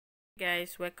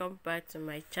Guys, welcome back to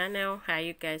my channel. How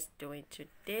you guys doing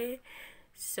today?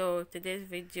 So today's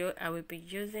video I will be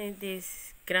using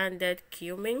this grounded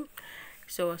cumin.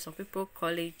 So some people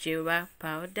call it jeera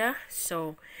powder,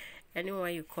 so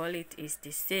anyone you call it is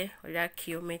the same, whether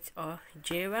cumin or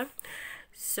jeera.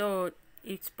 So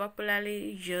it's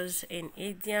popularly used in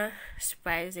Indian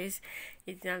spices.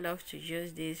 Indian love to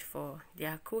use this for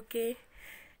their cooking.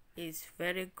 It's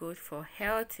very good for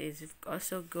health. It's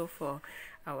also good for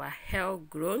our hair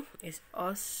growth. It's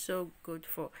also good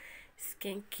for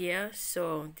skincare.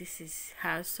 So this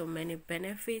has so many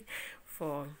benefits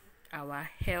for our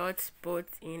health,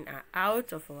 both in and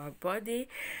out of our body.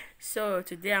 So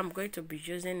today I'm going to be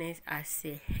using it as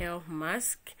a hair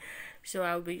mask. So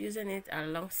I'll be using it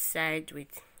alongside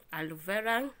with aloe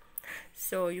vera.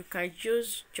 So you can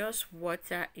use just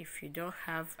water if you don't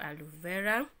have aloe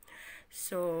vera.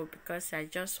 So because I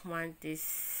just want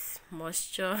this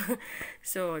moisture,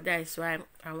 so that is why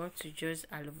I want to use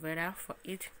aloe vera for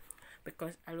it,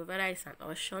 because aloe vera is an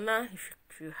optional.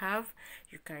 If you have,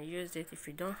 you can use it. If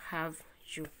you don't have,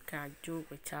 you can do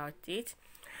without it.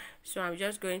 So I'm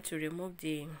just going to remove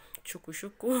the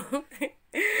chuku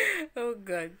oh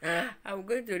god, I'm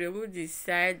going to remove the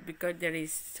side because there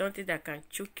is something that can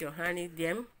choke your hand in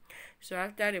them. So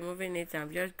after removing it,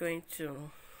 I'm just going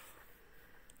to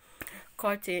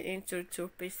cut it into two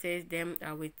pieces. Then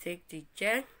I will take the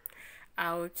gel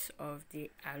out of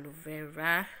the aloe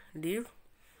vera leaf.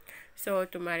 So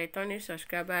to my returning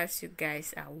subscribers, you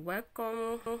guys are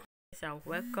welcome.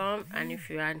 And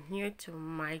if you are new to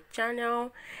my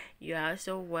channel, you are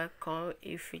also welcome.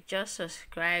 If you just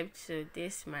subscribe to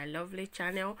this my lovely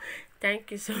channel,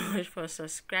 thank you so much for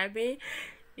subscribing.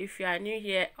 If you are new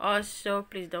here, also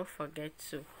please don't forget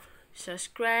to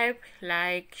subscribe,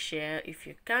 like, share if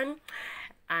you can,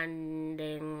 and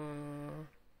then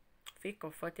feel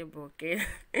comfortable, okay?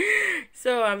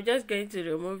 So I'm just going to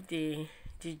remove the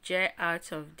gel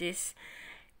out of this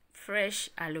fresh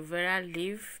aloe vera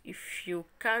leaf. If you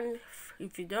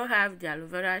don't have the aloe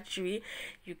vera tree,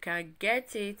 you can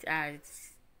get it at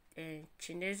a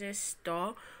Chinese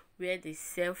store where they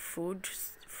sell food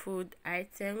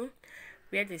item,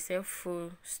 where they sell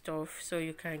food stuff. So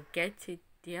you can get it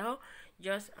there.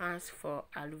 Just ask for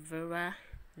aloe vera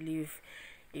leaf.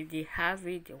 If they have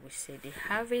it, they will say they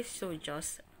have it. So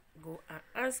just go and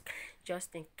ask,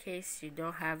 just in case you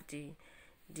don't have the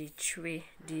tree,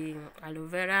 the aloe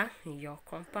vera in your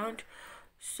compound.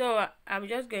 So I'm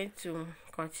just going to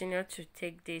continue to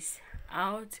take this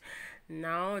out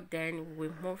now. Then we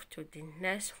move to the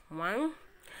next one.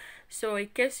 So in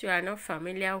case you are not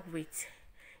familiar with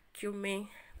cumin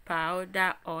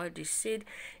powder or the seed,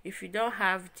 if you don't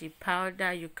have the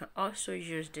powder, you can also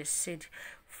use the seed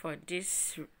for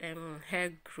this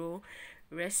hair grow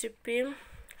recipe,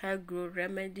 hair grow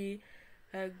remedy,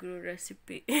 hair grow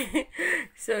recipe.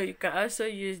 So you can also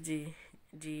use the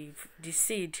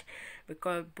seed,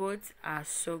 because both are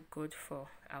so good for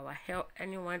our health.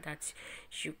 Anyone that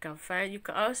you can find, you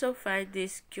can also find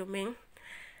this cumin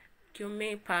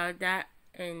powder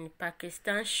in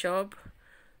Pakistan shop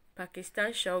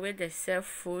where they sell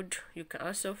food. You can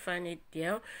also find it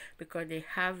there because they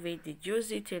have it, they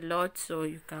use it a lot. So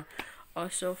you can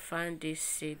also find this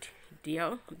seed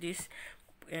there, this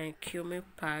cumin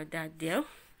powder there.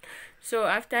 So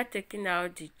after taking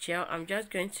out the gel, I'm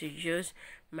just going to use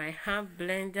my hand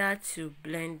blender to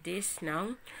blend this now.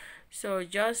 So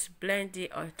just blend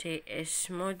it until it's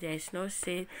smooth. There is no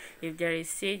seed. If there is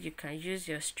seed, you can use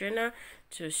your strainer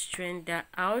to strain that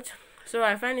out. So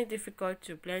I find it difficult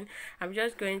to blend. I'm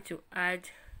just going to add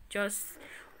just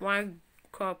one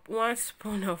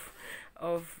spoon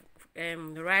of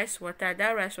rice water.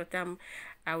 That rice water,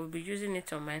 I will be using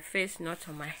it on my face, not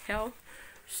on my hair.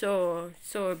 So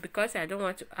because I don't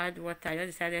want to add water, I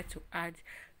just decided to add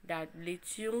that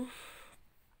little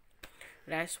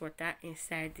rice water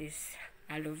inside this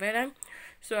aloe vera.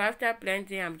 So after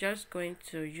blending, I'm just going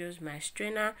to use my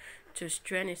strainer to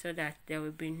strain it so that there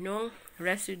will be no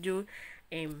residue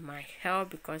in my hair,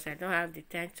 because I don't have the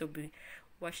time to be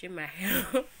washing my hair.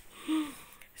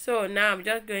 So now I'm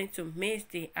just going to mix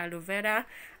the aloe vera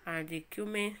and the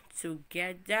cumin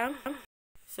together.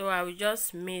 So I will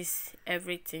just mix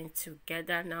everything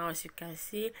together now. As you can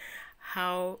see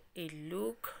how it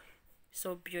look,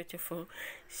 so beautiful,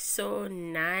 so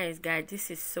nice, guys.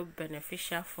 This is so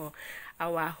beneficial for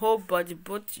our whole body,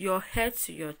 both your head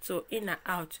to your toe, in and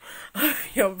out of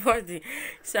your body.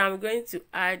 So I'm going to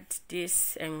add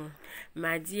this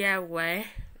my DIY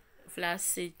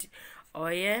flaxseed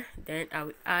oil. Then I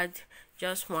will add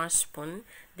just 1 spoon,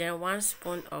 then 1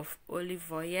 spoon of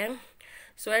olive oil.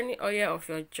 So any oil of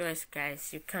your choice,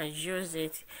 guys, you can use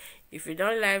it. If you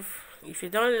don't like if you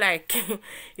don't like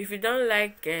if you don't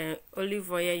like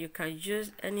olive oil, you can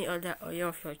use any other oil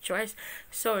of your choice.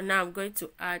 So now I'm going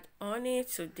to add honey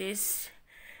to this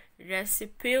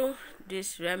recipe,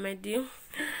 this remedy.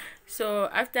 So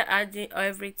after adding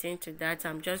everything to that,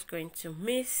 I'm just going to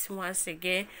mix once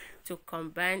again to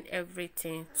combine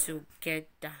everything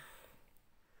together.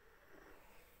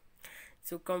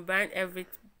 To combine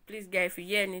everything, please guys, if you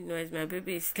hear any noise, my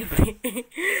baby is sleeping.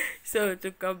 So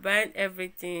to combine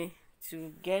everything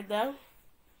together,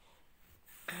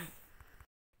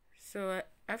 so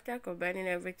after combining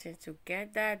everything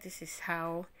together, this is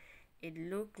how it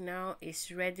look now.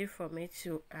 It's ready for me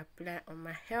to apply on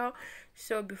my hair.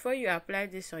 So before you apply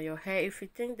this on your hair, if you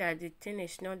think that the thing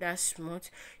is not that smooth,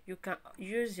 you can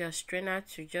use your strainer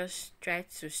to just try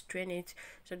to strain it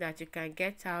so that you can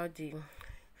get out the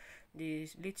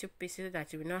little pieces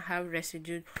that you will not have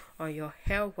residue on your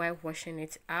hair while washing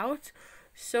it out.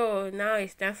 So now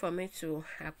it's time for me to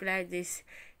apply this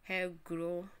hair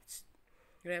growth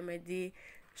remedy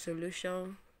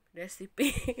solution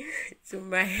recipe to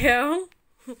my hair.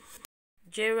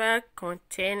 Jeera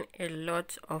contain a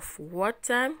lot of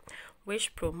water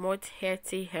which promote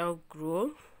healthy hair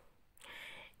growth.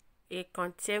 It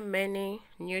contains many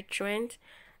nutrients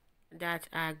that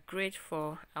are great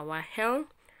for our hair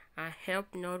and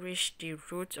help nourish the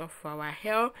roots of our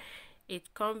hair.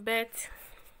 It combats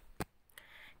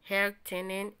hair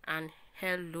thinning and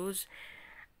hair loss.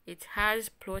 It has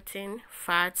protein,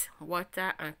 fat,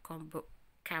 water, and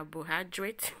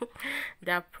carbohydrate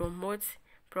that promote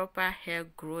proper hair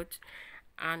growth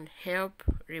and help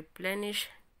replenish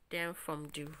them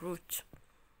from the root.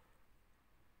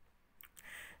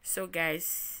 So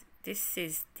guys, this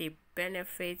is the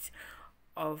benefit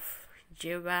of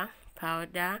jeera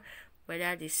powder,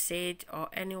 whether the seed or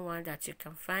anyone that you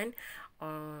can find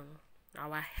on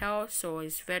our hair. So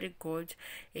it's very good.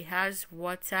 It has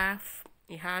water,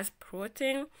 it has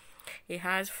protein, it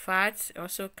has fats,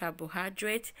 also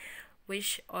carbohydrate,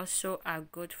 which also are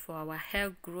good for our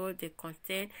hair growth.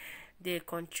 They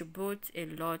contribute a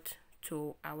lot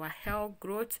to our hair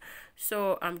growth.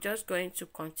 So I'm just going to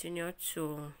continue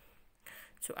to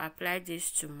apply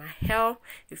this to my hair.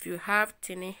 If you have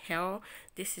thinning hair,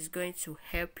 this is going to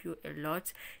help you a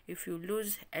lot. If you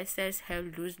lose excess hair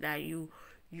loose, like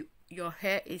your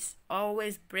hair is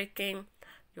always breaking,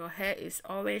 your hair is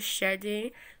always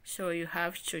shedding, so you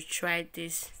have to try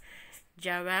this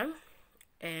jeera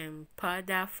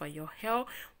powder for your hair,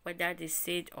 whether the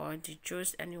seed or the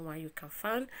juice, anyone you can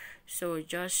find. So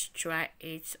just try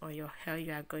it on your hair.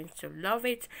 You are going to love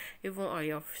it, even on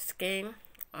your skin,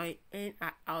 on in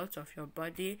and out of your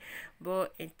body, both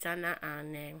internal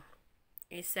and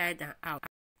inside and out.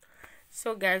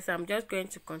 So guys, I'm just going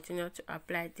to continue to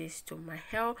apply this to my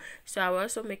hair. So I will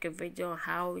also make a video on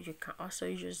how you can also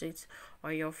use it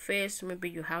on your face. Maybe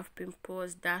you have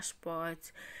pimples, dark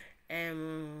spots,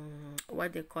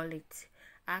 what they call it,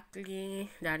 acne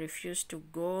that refuse to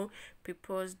go,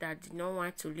 people that do not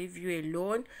want to leave you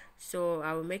alone. So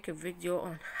I will make a video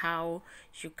on how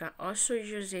you can also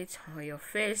use it on your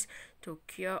face to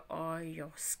cure all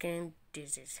your skin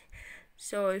disease.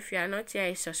 So if you are not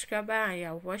yet a subscriber and you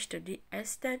have watched to the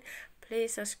extent,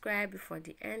 please subscribe before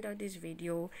the end of this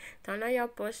video. Turn on your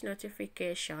post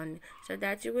notification so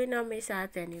that you will not miss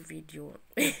out any video.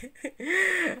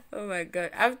 Oh my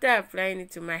god, after applying it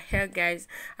to my hair, guys,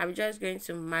 I'm just going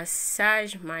to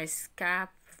massage my scalp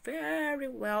very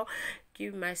well.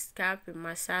 Give my scalp a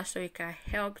massage so it can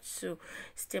help to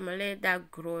stimulate that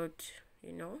growth,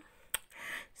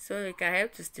 so it can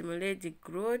help to stimulate the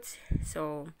growth.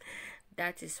 So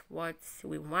that is what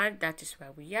we want, that is why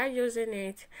we are using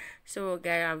it. So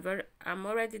guys, I'm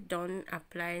already done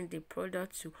applying the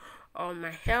product to all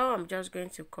my hair. I'm just going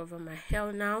to cover my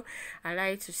hair now, allow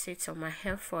it to sit on my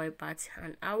hair for about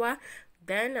an hour,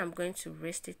 then I'm going to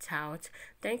rinse it out.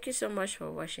 Thank you so much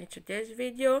for watching today's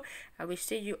video. I will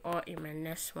see you all in my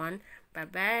next one. Bye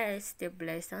bye, stay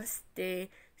blessed and stay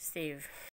safe.